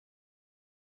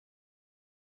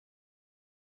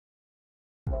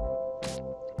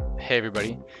Hey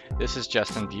everybody, this is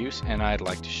Justin Buse and I'd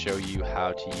like to show you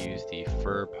how to use the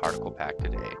fur particle pack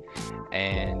today.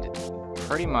 And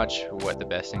pretty much what the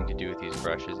best thing to do with these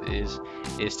brushes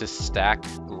is to stack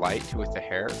light with the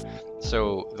hair.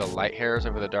 So the light hairs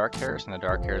over the dark hairs and the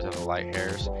dark hairs over the light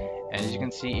hairs. And as you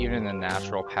can see, even in the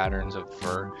natural patterns of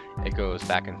fur, it goes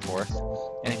back and forth.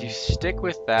 And if you stick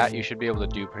with that, you should be able to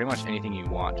do pretty much anything you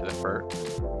want to the fur.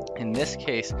 In this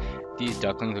case, these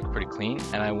ducklings look pretty clean,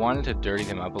 and I wanted to dirty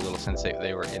them up a little since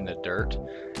they were in the dirt.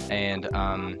 And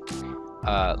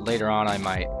later on, I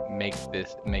might make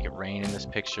it rain in this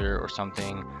picture or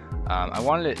something. I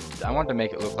wanted to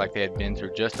make it look like they had been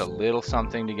through just a little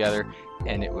something together,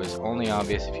 and it was only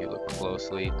obvious if you look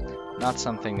closely. Not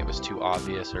something that was too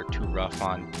obvious or too rough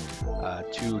on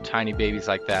two tiny babies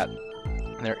like that.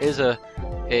 There is a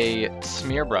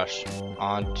smear brush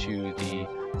onto the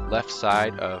left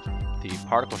side of the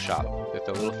ParticleShop with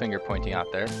the little finger pointing out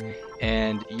there,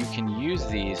 and you can use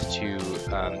these to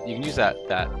you can use that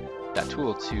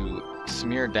tool to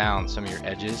smear down some of your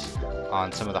edges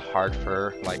on some of the hard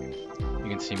fur. Like you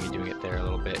can see me doing it there a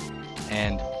little bit,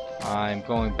 and I'm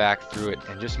going back through it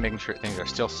and just making sure things are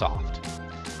still soft.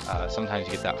 Sometimes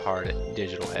you get that hard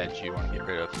digital edge you want to get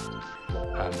rid of,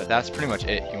 but that's pretty much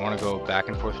it. You want to go back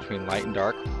and forth between light and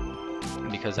dark,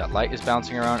 because that light is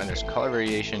bouncing around and there's color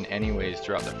variation anyways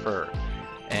throughout the fur.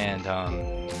 And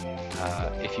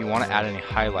if you want to add any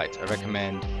highlights, I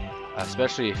recommend,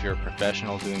 especially if you're a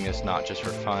professional doing this not just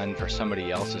for fun, for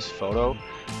somebody else's photo,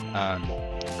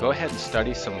 go ahead and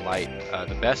study some light.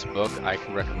 The best book I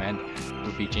could recommend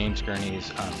would be James Gurney's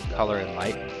Color and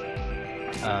Light,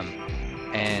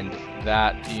 and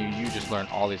that you just learn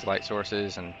all these light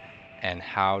sources and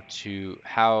how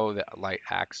that light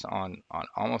acts on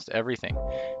almost everything.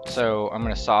 So I'm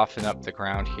going to soften up the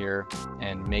ground here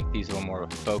and make these a little more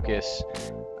of a focus.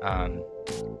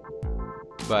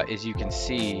 But as you can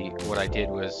see, what I did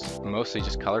was mostly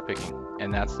just color picking,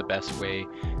 and that's the best way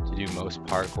to do most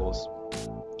particles.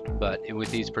 But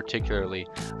with these particularly,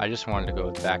 I just wanted to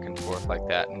go back and forth like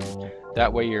that, and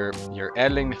that way you're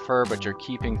editing the fur, but you're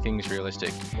keeping things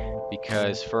realistic,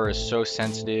 because fur is so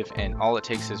sensitive, and all it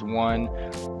takes is one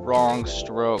wrong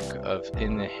stroke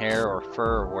in the hair or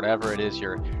fur or whatever it is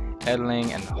you're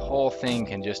editing, and the whole thing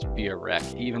can just be a wreck,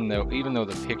 even though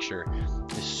the picture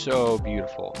is so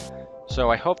beautiful. So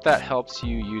I hope that helps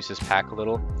you use this pack a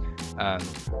little.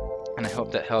 And I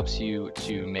hope that helps you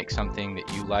to make something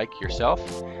that you like yourself.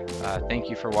 Thank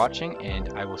you for watching, and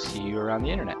I will see you around the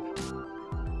internet.